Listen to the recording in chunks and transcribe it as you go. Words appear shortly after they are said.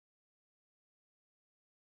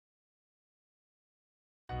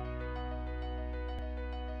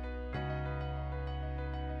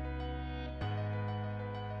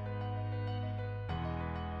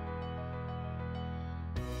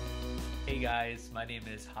Hey guys, my name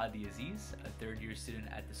is Hadi Aziz, a third-year student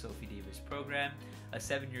at the Sophie Davis program, a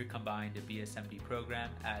 7-year combined BSMD program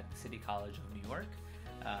at the City College of New York.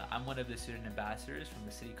 I'm one of the student ambassadors from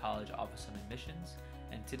the City College Office of Admissions,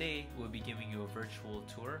 and today we'll be giving you a virtual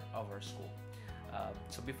tour of our school.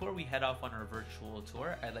 So before we head off on our virtual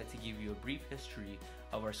tour, I'd like to give you a brief history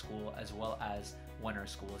of our school as well as when our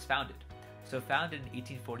school was founded. So founded in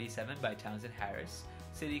 1847 by Townsend Harris,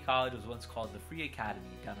 City College was once called the Free Academy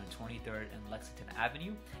down on 23rd and Lexington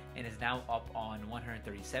Avenue and is now up on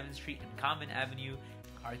 137th Street and Common Avenue.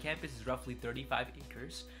 Our campus is roughly 35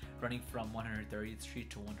 acres, running from 130th Street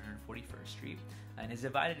to 141st Street, and is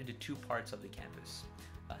divided into two parts of the campus.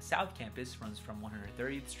 South Campus runs from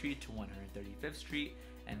 130th Street to 135th Street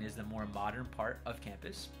and is the more modern part of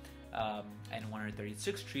campus. And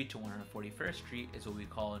 136th Street to 141st Street is what we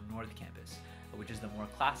call North Campus, which is the more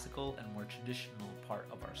classical and more traditional part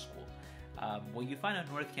of our school. What you find on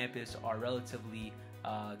North Campus are relatively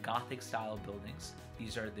Gothic style buildings.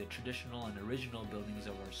 These are the traditional and original buildings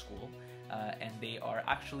of our school, and they are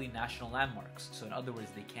actually national landmarks. So in other words,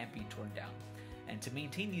 they can't be torn down. And to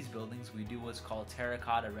maintain these buildings, we do what's called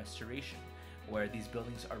terracotta restoration, where these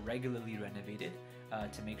buildings are regularly renovated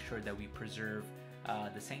to make sure that we preserve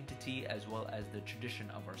the sanctity as well as the tradition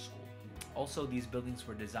of our school. Also, these buildings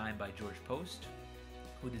were designed by George Post,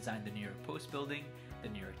 who designed the New York Post building, the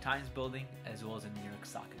New York Times building, as well as the New York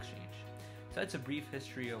Stock Exchange. So that's a brief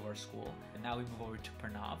history of our school. And now we move over to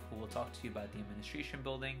Pranav, who will talk to you about the administration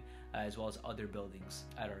building as well as other buildings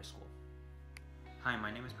at our school. Hi,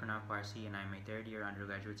 my name is Pranav Parsi and I'm a third-year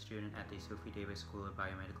undergraduate student at the Sophie Davis School of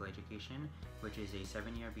Biomedical Education, which is a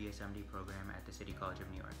 7-year BSMD program at the City College of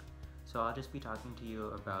New York. So I'll just be talking to you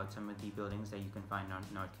about some of the buildings that you can find on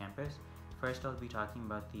North Campus. First, I'll be talking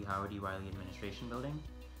about the Howard E. Wiley Administration Building.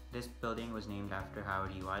 This building was named after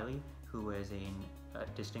Howard E. Wiley, who was a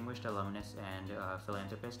distinguished alumnus and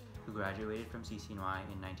philanthropist who graduated from CCNY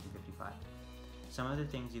in 1955. Some of the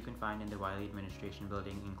things you can find in the Wiley Administration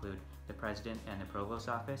Building include the President and the Provost's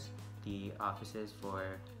office, the offices for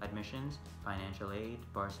admissions, financial aid,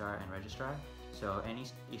 bursar, and registrar. So any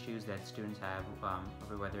issues that students have,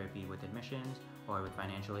 whether it be with admissions or with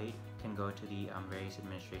financial aid, can go to the various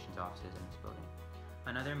administration's offices in this building.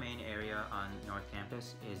 Another main area on North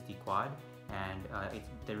Campus is the Quad, and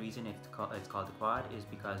the reason it's called the Quad is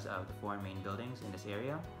because of the four main buildings in this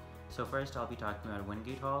area. So first I'll be talking about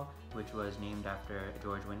Wingate Hall, which was named after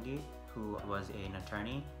George Wingate, who was an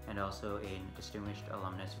attorney and also a distinguished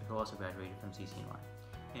alumnus who also graduated from CCNY.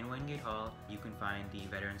 In Wingate Hall, you can find the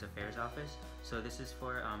Veterans Affairs Office. So this is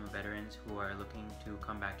for veterans who are looking to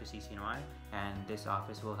come back to CCNY, and this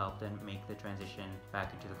office will help them make the transition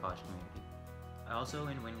back into the college community. Also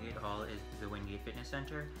in Wingate Hall is the Wingate Fitness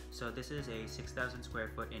Center. So this is a 6,000 square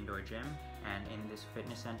foot indoor gym, and in this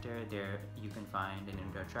fitness center there you can find an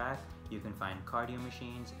indoor track, you can find cardio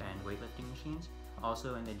machines and weightlifting machines.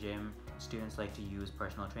 Also in the gym, students like to use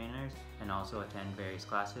personal trainers and also attend various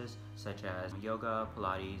classes such as yoga,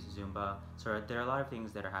 Pilates, Zumba. So there are a lot of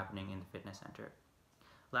things that are happening in the fitness center.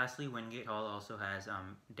 Lastly, Wingate Hall also has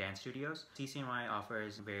dance studios. CCNY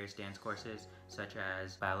offers various dance courses such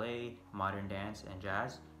as ballet, modern dance, and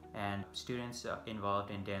jazz. And students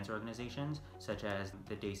involved in dance organizations such as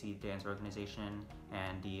the Daisy Dance Organization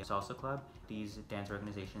and the Salsa Club, these dance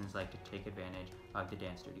organizations like to take advantage of the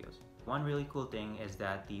dance studios. One really cool thing is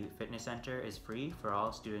that the fitness center is free for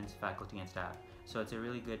all students, faculty, and staff. So it's a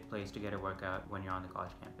really good place to get a workout when you're on the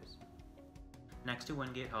college campus. Next to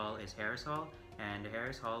Wingate Hall is Harris Hall, and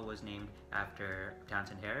Harris Hall was named after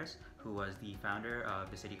Townsend Harris, who was the founder of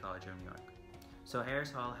the City College of New York. So Harris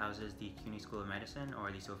Hall houses the CUNY School of Medicine,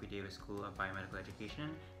 or the Sophie Davis School of Biomedical Education,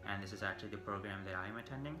 and this is actually the program that I am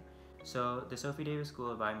attending. So the Sophie Davis School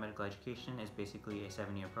of Biomedical Education is basically a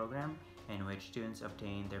 7-year program in which students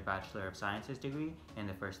obtain their Bachelor of Sciences degree in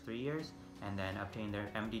the first 3 years and then obtain their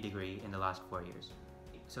MD degree in the last 4 years.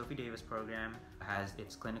 Sophie Davis program has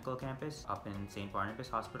its clinical campus up in St. Barnabas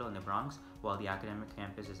Hospital in the Bronx, while the academic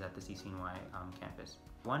campus is at the CCNY campus.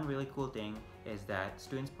 One really cool thing is that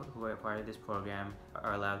students who are part of this program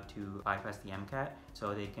are allowed to bypass the MCAT,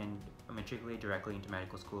 so they can matriculate directly into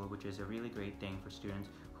medical school, which is a really great thing for students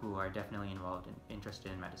who are definitely involved and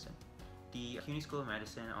interested in medicine. The CUNY School of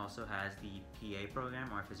Medicine also has the PA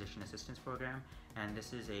program, or Physician Assistance program, and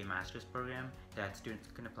this is a master's program that students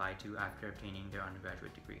can apply to after obtaining their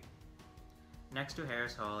undergraduate degree. Next to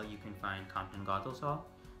Harris Hall, you can find Compton Goethals Hall.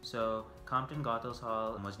 So Compton Goethals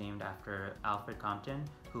Hall was named after Alfred Compton,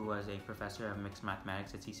 who was a professor of mixed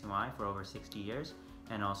mathematics at CCNY for over 60 years,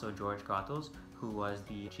 and also George Goethals, who was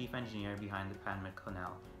the chief engineer behind the Panama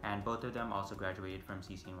Canal, and both of them also graduated from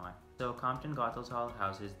CCNY. So Compton Goethals Hall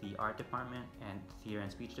houses the art department and theater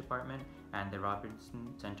and speech department and the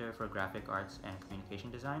Robinson Center for Graphic Arts and Communication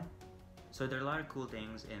Design. So there are a lot of cool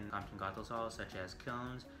things in Compton Goethals Hall, such as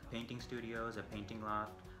kilns, painting studios, a painting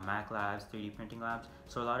loft, Mac labs, 3D printing labs,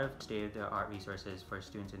 so a lot of state-of-the-art resources for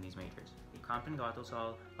students in these majors. Compton Goethals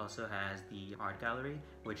Hall also has the art gallery,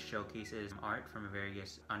 which showcases art from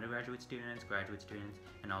various undergraduate students, graduate students,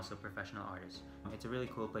 and also professional artists. It's a really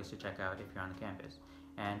cool place to check out if you're on the campus.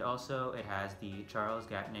 And also it has the Charles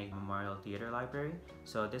Gatnig Memorial Theater Library.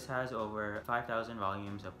 So this has over 5,000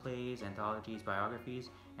 volumes of plays, anthologies, biographies,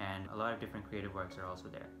 and a lot of different creative works are also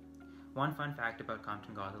there. One fun fact about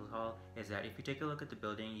Compton Goethals Hall is that if you take a look at the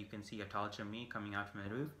building, you can see a tall chimney coming out from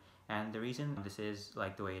the roof. And the reason this is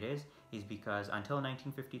like the way it is because until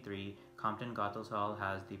 1953, Compton Goethals Hall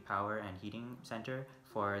has the power and heating center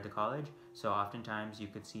for the college. So oftentimes you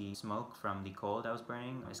could see smoke from the coal that was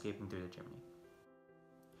burning escaping through the chimney.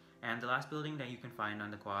 And the last building that you can find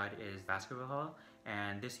on the quad is Baskerville Hall,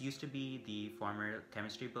 and this used to be the former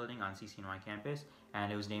chemistry building on CCNY campus,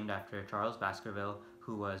 and it was named after Charles Baskerville,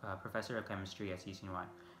 who was a professor of chemistry at CCNY.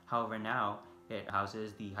 However, now it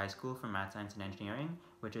houses the High School for Math, Science, and Engineering,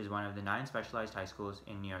 which is one of the 9 specialized high schools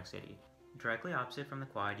in New York City. Directly opposite from the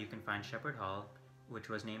quad, you can find Shepard Hall, which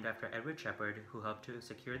was named after Edward Shepard, who helped to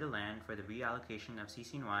secure the land for the reallocation of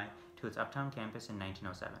CCNY to its uptown campus in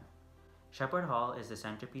 1907. Shepard Hall is the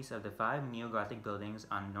centerpiece of the 5 neo-Gothic buildings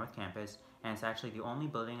on North Campus, and it's actually the only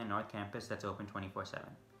building on North Campus that's open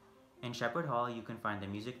 24/7. In Shepard Hall, you can find the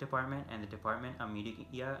Music Department and the Department of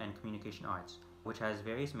Media and Communication Arts, which has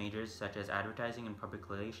various majors such as Advertising and Public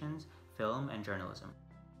Relations, Film, and Journalism.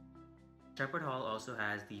 Shepard Hall also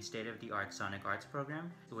has the state-of-the-art Sonic Arts program,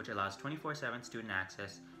 which allows 24/7 student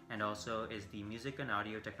access, and also is the Music and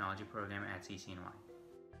Audio Technology program at CCNY.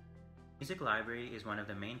 Music Library is one of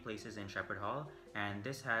the main places in Shepard Hall, and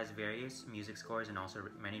this has various music scores and also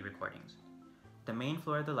many recordings. The main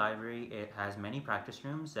floor of the library, it has many practice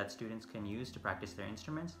rooms that students can use to practice their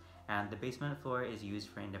instruments, and the basement floor is used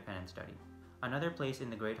for independent study. Another place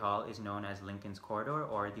in the Great Hall is known as Lincoln's Corridor,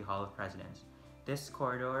 or the Hall of Presidents. This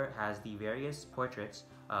corridor has the various portraits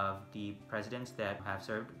of the presidents that have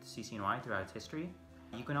served CCNY throughout its history.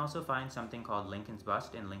 You can also find something called Lincoln's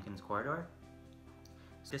Bust in Lincoln's Corridor.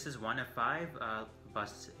 This is one of 5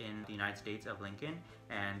 busts in the United States of Lincoln,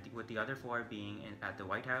 and with the other 4 being at the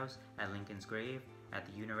White House, at Lincoln's grave, at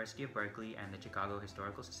the University of Berkeley, and the Chicago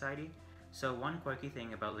Historical Society. So one quirky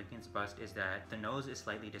thing about Lincoln's bust is that the nose is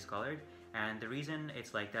slightly discolored, and the reason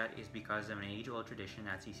it's like that is because of an age-old tradition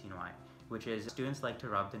at CCNY, which is students like to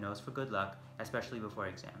rub the nose for good luck, especially before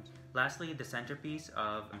exams. Lastly, the centerpiece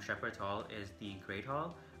of Shepard Hall is the Great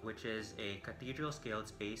Hall, which is a cathedral-scaled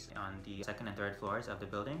space on the 2nd and 3rd floors of the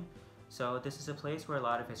building. So this is a place where a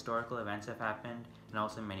lot of historical events have happened, and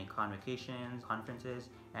also many convocations, conferences,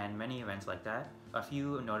 and many events like that. A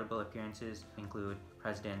few notable appearances include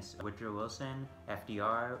Presidents Woodrow Wilson,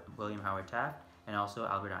 FDR, William Howard Taft, and also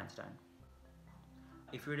Albert Einstein.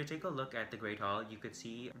 If you were to take a look at the Great Hall, you could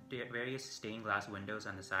see various stained glass windows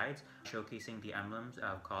on the sides showcasing the emblems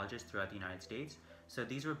of colleges throughout the United States. So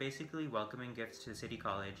these were basically welcoming gifts to City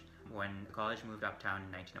College when the college moved uptown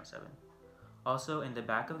in 1907. Also, in the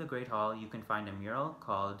back of the Great Hall, you can find a mural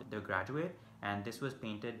called The Graduate, and this was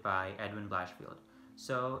painted by Edwin Blashfield.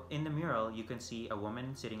 So in the mural, you can see a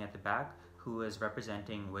woman sitting at the back who is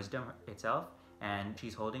representing wisdom itself, and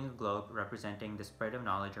she's holding a globe representing the spread of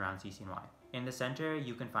knowledge around CCNY. In the center,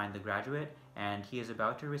 you can find the graduate, and he is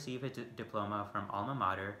about to receive his diploma from Alma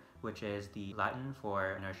Mater, which is the Latin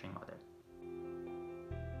for nourishing mother.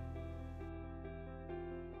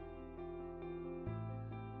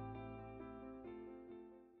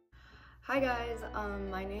 Hi guys,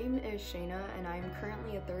 my name is Shayna and I'm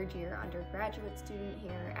currently a 3rd year undergraduate student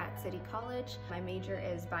here at City College. My major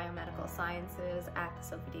is Biomedical Sciences at the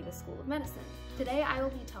Sophie Davis School of Medicine. Today I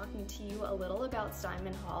will be talking to you a little about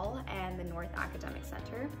Steinman Hall and the North Academic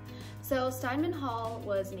Center. So Steinman Hall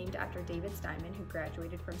was named after David Steinman, who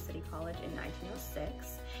graduated from City College in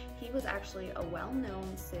 1906. He was actually a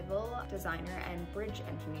well-known civil designer and bridge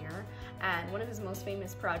engineer, and one of his most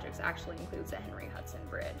famous projects actually includes the Henry Hudson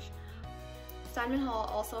Bridge. Steinman Hall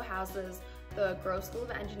also houses the Grove School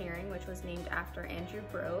of Engineering, which was named after Andrew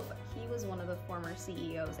Grove. He was one of the former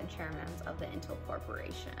CEOs and chairmen of the Intel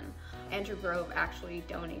Corporation. Andrew Grove actually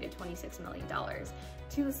donated $26 million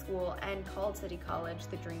to the school and called City College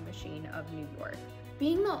the dream machine of New York.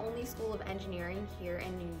 Being the only school of engineering here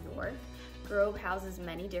in New York, Grove houses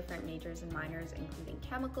many different majors and minors, including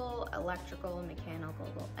chemical, electrical,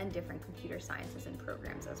 mechanical, and different computer sciences and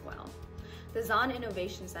programs as well. The Zahn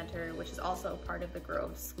Innovation Center, which is also part of the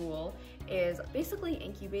Grove School, is basically an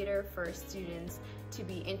incubator for students to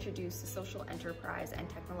be introduced to social enterprise and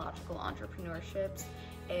technological entrepreneurships.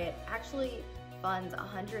 It actually funds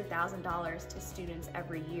 $100,000 to students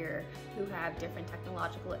every year who have different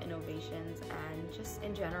technological innovations and just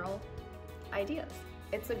in general ideas.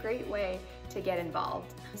 It's a great way to get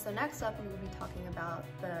involved. So next up, we will be talking about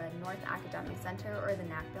the North Academic Center, or the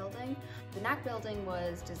NAC building. The NAC building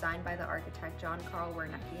was designed by the architect John Carl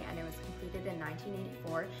Wernicke, and it was completed in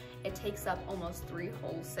 1984. It takes up almost 3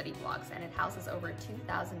 whole city blocks, and it houses over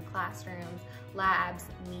 2,000 classrooms, labs,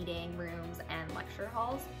 meeting rooms, and lecture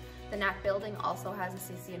halls. The NAC building also has a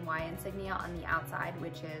CCNY insignia on the outside,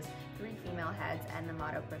 which is 3 female heads, and the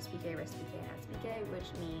motto Prospice, Respice, and Aspice,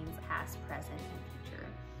 which means past, present, and future.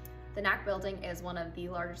 The NAC building is one of the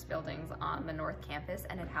largest buildings on the North Campus,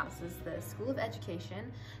 and it houses the School of Education,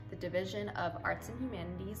 the Division of Arts and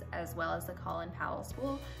Humanities, as well as the Colin Powell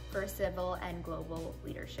School for Civil and Global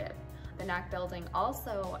Leadership. The NAC building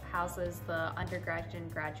also houses the undergraduate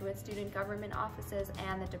and graduate student government offices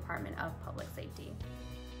and the Department of Public Safety.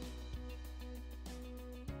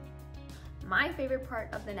 My favorite part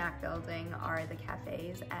of the NAC building are the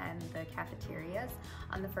cafes and the cafeterias.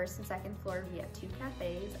 On the first and second floor, we have 2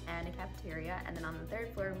 cafes and a cafeteria, and then on the third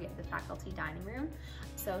floor, we have the faculty dining room.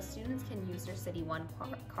 So students can use their City One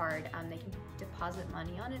card. They can deposit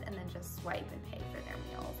money on it and then just swipe and pay for their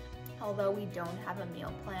meals. Although we don't have a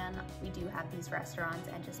meal plan, we do have these restaurants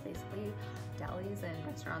and just basically delis and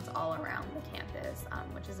restaurants all around the campus,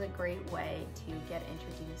 which is a great way to get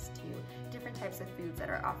introduced to different types of foods that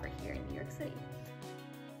are offered here in New York City.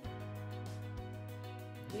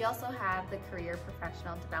 We also have the Career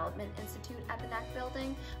Professional Development Institute at the NAC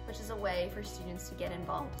building, which is a way for students to get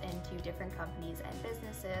involved into different companies and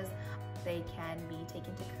businesses. They can be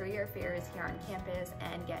taken to career fairs here on campus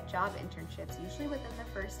and get job internships, usually within the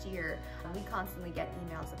first year. We constantly get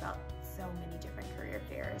emails about so many different career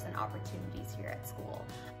fairs and opportunities here at school.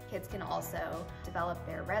 Kids can also develop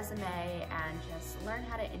their resume and just learn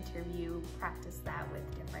how to interview, practice that with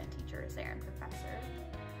different teachers there and professors.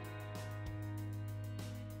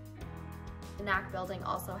 The NAC building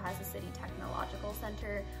also has a City Technological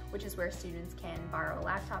Center, which is where students can borrow a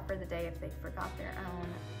laptop for the day if they forgot their own.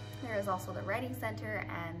 There is also the Writing Center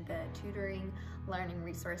and the Tutoring Learning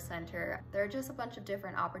Resource Center. There are just a bunch of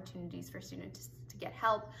different opportunities for students to get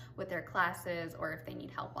help with their classes or if they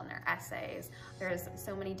need help on their essays. There's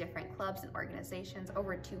so many different clubs and organizations,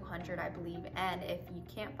 over 200 I believe, and if you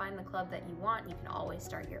can't find the club that you want, you can always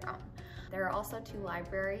start your own. There are also 2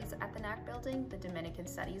 libraries at the NAC building, the Dominican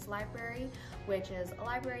Studies Library, which is a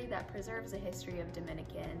library that preserves the history of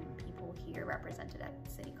Dominican people here represented at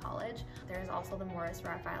City College. There's also the Morris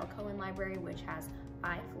Raphael Cohen Library, which has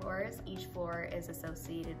 5 floors. Each floor is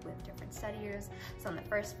associated with different studiers. So on the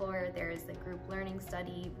first floor, there is the group learning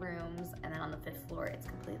study rooms, and then on the 5th floor, it's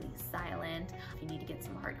completely silent. If you need to get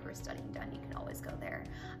some hardcore studying done, you can always go there.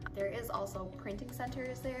 There is also printing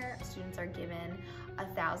centers there. Students are given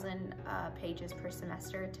 1,000 pages per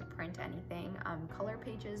semester to print anything. Color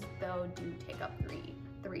pages, though, do take up three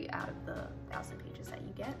out of the 1,000 pages that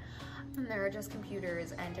you get. And there are just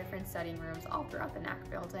computers and different studying rooms all throughout the NAC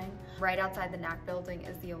building. Right outside the NAC building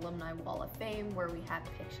is the Alumni Wall of Fame, where we have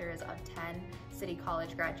pictures of 10 City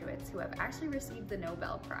College graduates who have actually received the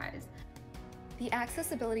Nobel Prize. The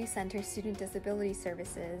Accessibility Center Student Disability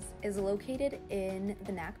Services is located in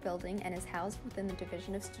the NAC building and is housed within the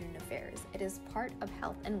Division of Student Affairs. It is part of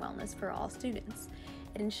health and wellness for all students.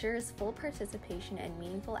 It ensures full participation and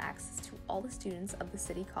meaningful access to all the students of the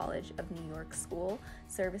City College of New York school,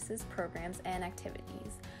 services, programs, and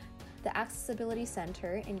activities. The Accessibility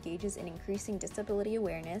Center engages in increasing disability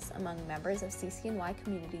awareness among members of CCNY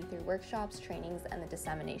community through workshops, trainings, and the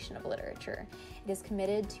dissemination of literature. It is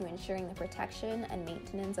committed to ensuring the protection and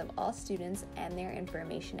maintenance of all students and their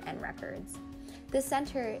information and records. This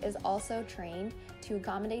center is also trained to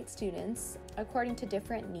accommodate students according to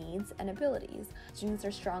different needs and abilities. Students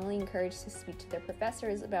are strongly encouraged to speak to their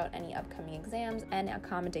professors about any upcoming exams and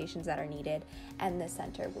accommodations that are needed, and this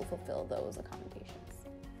center will fulfill those accommodations.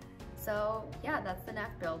 So yeah, that's the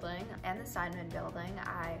NAC building and the Steinman building.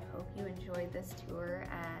 I hope you enjoyed this tour,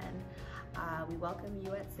 and we welcome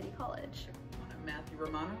you at City College. I'm Matthew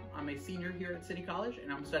Romano. I'm a senior here at City College,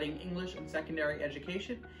 and I'm studying English and secondary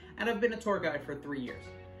education, and I've been a tour guide for 3 years.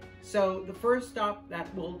 So the first stop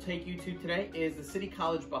that we'll take you to today is the City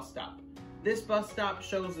College bus stop. This bus stop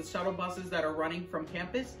shows the shuttle buses that are running from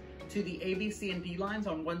campus to the A, B, C, and D lines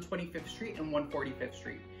on 125th Street and 145th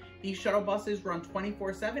Street. These shuttle buses run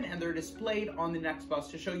 24/7 and they're displayed on the next bus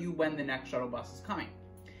to show you when the next shuttle bus is coming.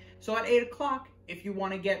 So at 8 o'clock, if you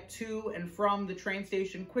want to get to and from the train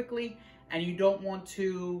station quickly and you don't want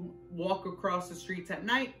to walk across the streets at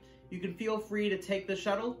night, you can feel free to take the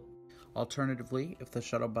shuttle. Alternatively, if the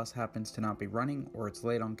shuttle bus happens to not be running or it's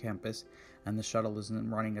late on campus and the shuttle isn't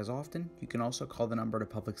running as often, you can also call the number to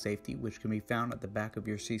Public Safety, which can be found at the back of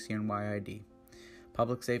your CCNY ID.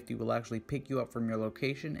 Public Safety will actually pick you up from your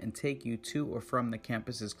location and take you to or from the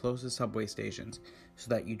campus's closest subway stations so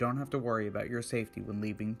that you don't have to worry about your safety when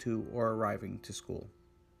leaving to or arriving to school.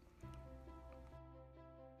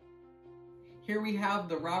 Here we have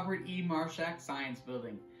the Robert E. Marshak Science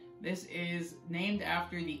Building. This is named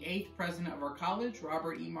after the 8th president of our college,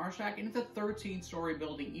 Robert E. Marshak, and it's a 13-story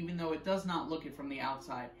building, even though it does not look it from the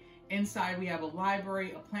outside. Inside, we have a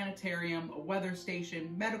library, a planetarium, a weather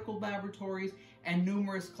station, medical laboratories, and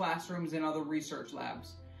numerous classrooms and other research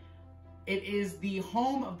labs. It is the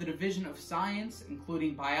home of the Division of Science,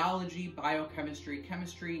 including biology, biochemistry,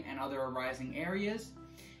 chemistry, and other arising areas.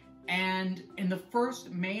 And in the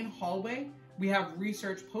first main hallway, we have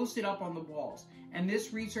research posted up on the walls. And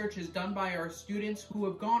this research is done by our students who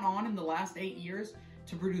have gone on in the last 8 years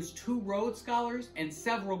to produce 2 Rhodes Scholars and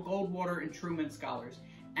several Goldwater and Truman Scholars.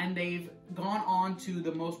 And they've gone on to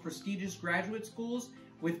the most prestigious graduate schools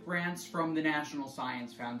with grants from the National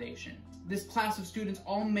Science Foundation. This class of students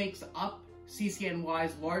all makes up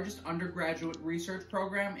CCNY's largest undergraduate research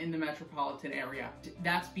program in the metropolitan area.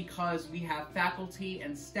 That's because we have faculty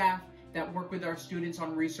and staff that work with our students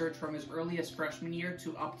on research from as early as freshman year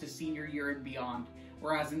to up to senior year and beyond.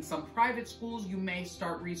 Whereas in some private schools, you may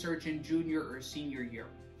start research in junior or senior year.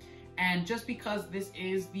 And just because this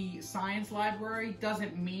is the science library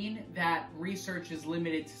doesn't mean that research is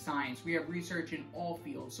limited to science. We have research in all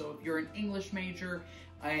fields. So if you're an English major,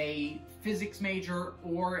 a physics major,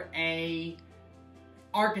 or a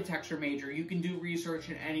architecture major, you can do research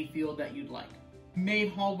in any field that you'd like. Main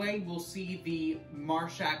hallway, we'll see the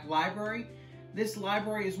Marshak Library. This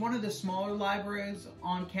library is one of the smaller libraries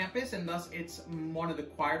on campus, and thus it's one of the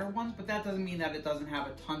quieter ones, but that doesn't mean that it doesn't have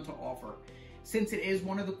a ton to offer. Since it is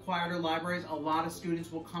one of the quieter libraries, a lot of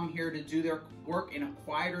students will come here to do their work in a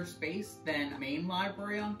quieter space than main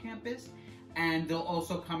library on campus, and they'll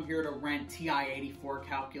also come here to rent TI-84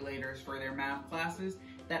 calculators for their math classes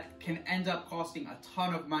that can end up costing a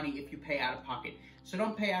ton of money if you pay out of pocket. So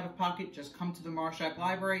don't pay out of pocket, just come to the Marshak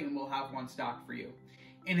Library and we'll have one stocked for you.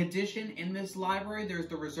 In addition, in this library, there's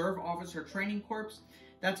the Reserve Officer Training Corps.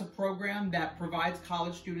 That's a program that provides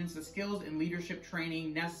college students the skills and leadership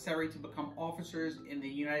training necessary to become officers in the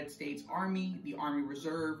United States Army, the Army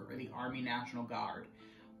Reserve, or the Army National Guard.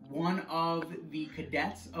 One of the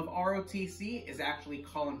cadets of ROTC is actually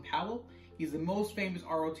Colin Powell. He's the most famous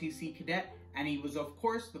ROTC cadet, and he was, of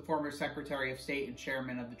course, the former Secretary of State and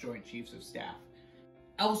Chairman of the Joint Chiefs of Staff.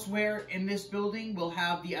 Elsewhere in this building, we'll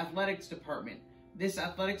have the Athletics Department. This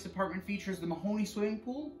athletics department features the Mahoney Swimming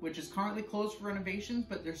Pool, which is currently closed for renovations,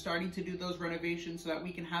 but they're starting to do those renovations so that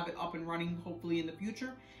we can have it up and running hopefully in the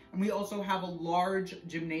future. And we also have a large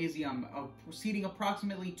gymnasium seating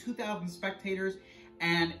approximately 2,000 spectators,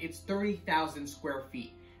 and it's 30,000 square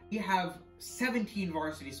feet. We have 17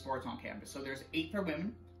 varsity sports on campus. So there's 8 for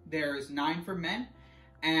women, there's 9 for men,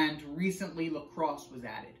 and recently lacrosse was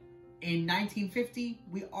added. In 1950,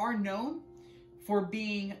 we are known for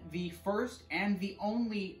being the first and the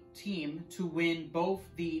only team to win both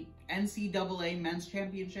the NCAA Men's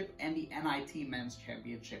Championship and the NIT Men's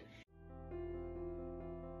Championship.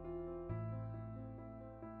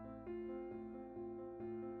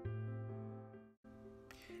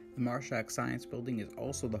 The Marshak Science Building is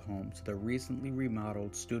also the home to the recently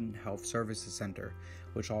remodeled Student Health Services Center,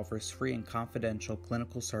 which offers free and confidential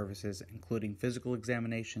clinical services including physical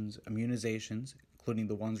examinations, immunizations, including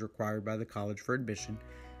the ones required by the college for admission,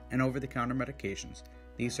 and over-the-counter medications.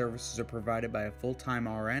 These services are provided by a full-time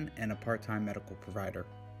RN and a part-time medical provider.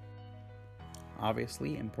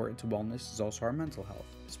 Obviously, important to wellness is also our mental health,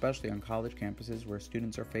 especially on college campuses where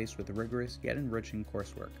students are faced with rigorous yet enriching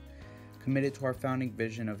coursework. Committed to our founding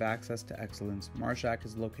vision of access to excellence, Marshak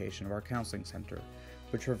is the location of our counseling center,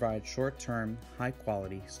 which provides short-term,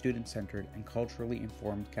 high-quality, student-centered, and culturally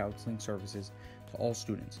informed counseling services to all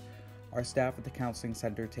students. Our staff at the Counseling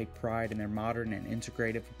Center take pride in their modern and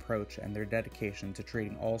integrative approach and their dedication to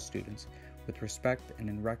treating all students with respect and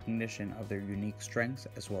in recognition of their unique strengths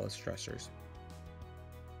as well as stressors.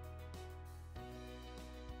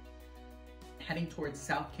 Heading towards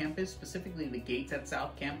South Campus, specifically the gates at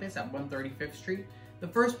South Campus at 135th Street, the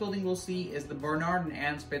first building we'll see is the Bernard and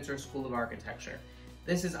Ann Spitzer School of Architecture.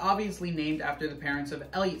 This is obviously named after the parents of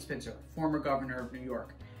Elliot Spitzer, former governor of New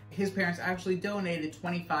York. His parents actually donated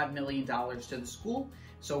 $25 million to the school,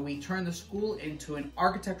 so we turned the school into an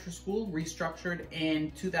architecture school, restructured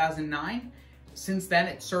in 2009. Since then,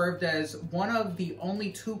 it served as one of the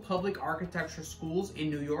only 2 public architecture schools in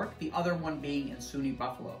New York, the other one being in SUNY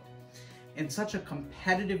Buffalo. In such a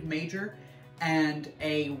competitive major and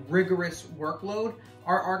a rigorous workload,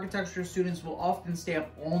 our architecture students will often stay up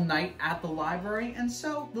all night at the library, and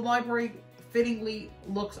so the library fittingly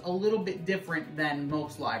looks a little bit different than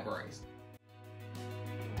most libraries.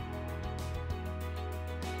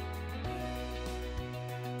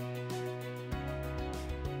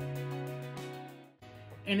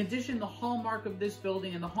 In addition, the hallmark of this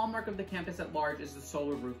building and the hallmark of the campus at large is the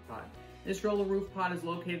solar roof pod. This solar roof pod is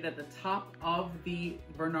located at the top of the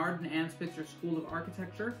Bernard and Ann Spitzer School of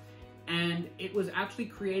Architecture, and it was actually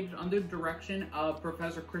created under the direction of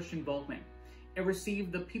Professor Christian Volkmann. It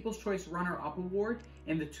received the People's Choice Runner-Up Award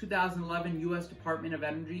in the 2011 U.S. Department of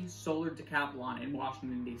Energy Solar Decathlon in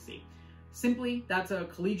Washington, D.C. Simply, that's a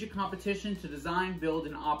collegiate competition to design, build,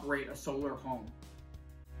 and operate a solar home.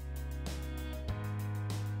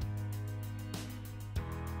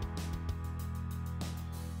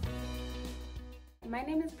 My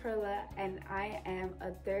name is Perla, and I am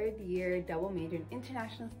a third-year double major in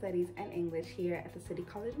International Studies and English here at the City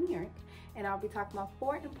College of New York, and I'll be talking about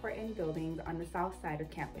 4 important buildings on the south side of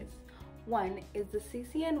campus. One is the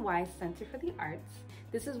CCNY Center for the Arts.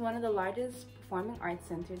 This is one of the largest performing arts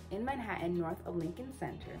centers in Manhattan, north of Lincoln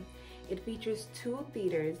Center. It features 2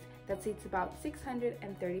 theaters that seats about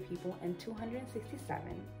 630 people and 267.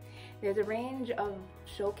 There's a range of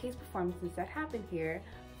showcase performances that happen here,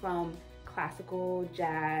 from classical,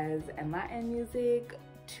 jazz, and Latin music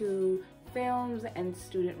to films and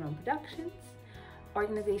student-run productions.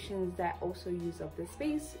 Organizations that also use up the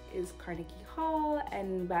space is Carnegie Hall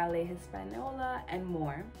and Ballet Hispanola and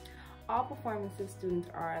more. All performances students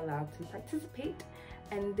are allowed to participate,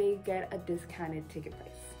 and they get a discounted ticket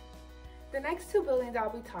price. The next 2 buildings I'll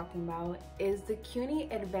be talking about is the CUNY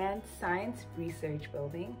Advanced Science Research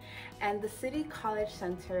Building and the City College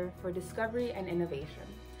Center for Discovery and Innovation.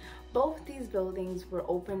 Both these buildings were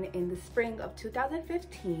opened in the spring of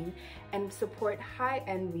 2015 and support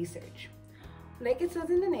high-end research. Like it says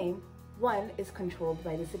in the name, one is controlled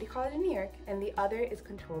by the City College of New York and the other is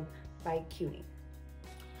controlled by CUNY.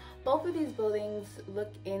 Both of these buildings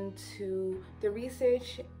look into the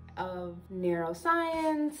research of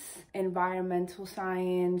neuroscience, environmental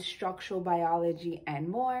science, structural biology, and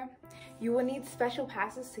more. You will need special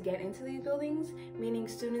passes to get into these buildings, meaning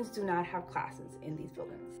students do not have classes in these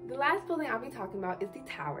buildings. The last building I'll be talking about is the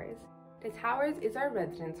Towers. The Towers is our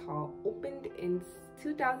residence hall, opened in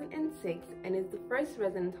 2006 and is the first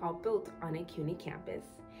residence hall built on a CUNY campus.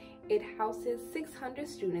 It houses 600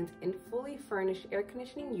 students in fully furnished air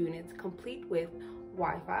conditioning units complete with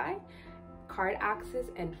Wi-Fi, card access,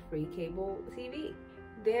 and free cable TV.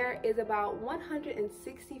 There is about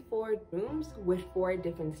 164 rooms with 4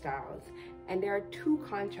 different styles, and there are 2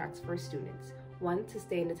 contracts for students, one to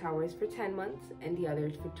stay in the Towers for 10 months and the other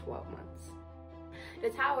for 12 months. The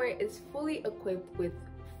tower is fully equipped with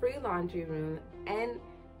free laundry room and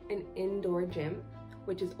an indoor gym,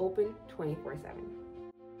 which is open 24/7.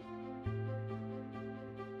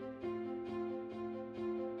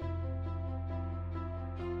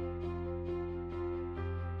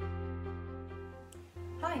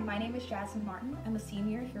 Hi, my name is Jasmine Martin. I'm a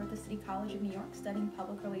senior here at the City College of New York studying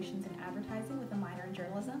public relations and advertising with a minor in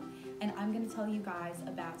journalism, and I'm going to tell you guys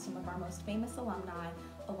about some of our most famous alumni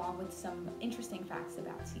along with some interesting facts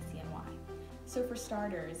about CCNY. So for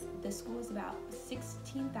starters, the school is about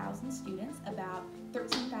 16,000 students. About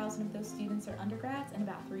 13,000 of those students are undergrads and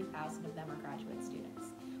about 3,000 of them are graduate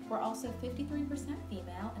students. We're also 53%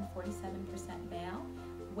 female and 47% male,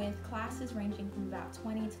 with classes ranging from about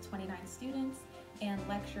 20 to 29 students, and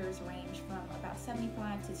lectures range from about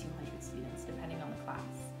 75 to 200 students, depending on the class.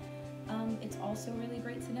 It's also really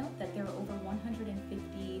great to note that there are over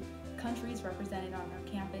 150 countries represented on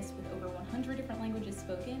our campus with over 100 different languages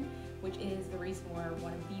spoken, which is the reason we're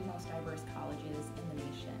one of the most diverse colleges in the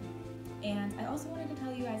nation. And I also wanted to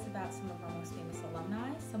tell you guys about some of our most famous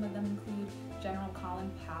alumni. Some of them include General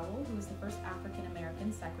Colin Powell, who was the first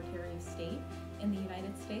African-American Secretary of State in the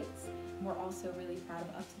United States. We're also really proud of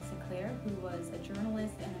Upton Sinclair, who was a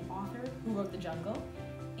journalist and an author who wrote The Jungle.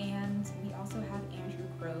 And we also have Andrew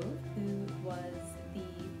Grove, who was the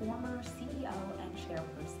former CEO and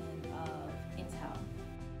chairperson of Intel.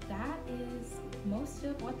 That is most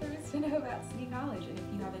of what there is to know about City College. And if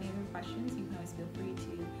you have any other questions, you can always feel free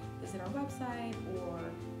to visit our website or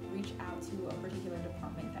reach out to a particular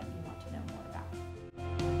department that you want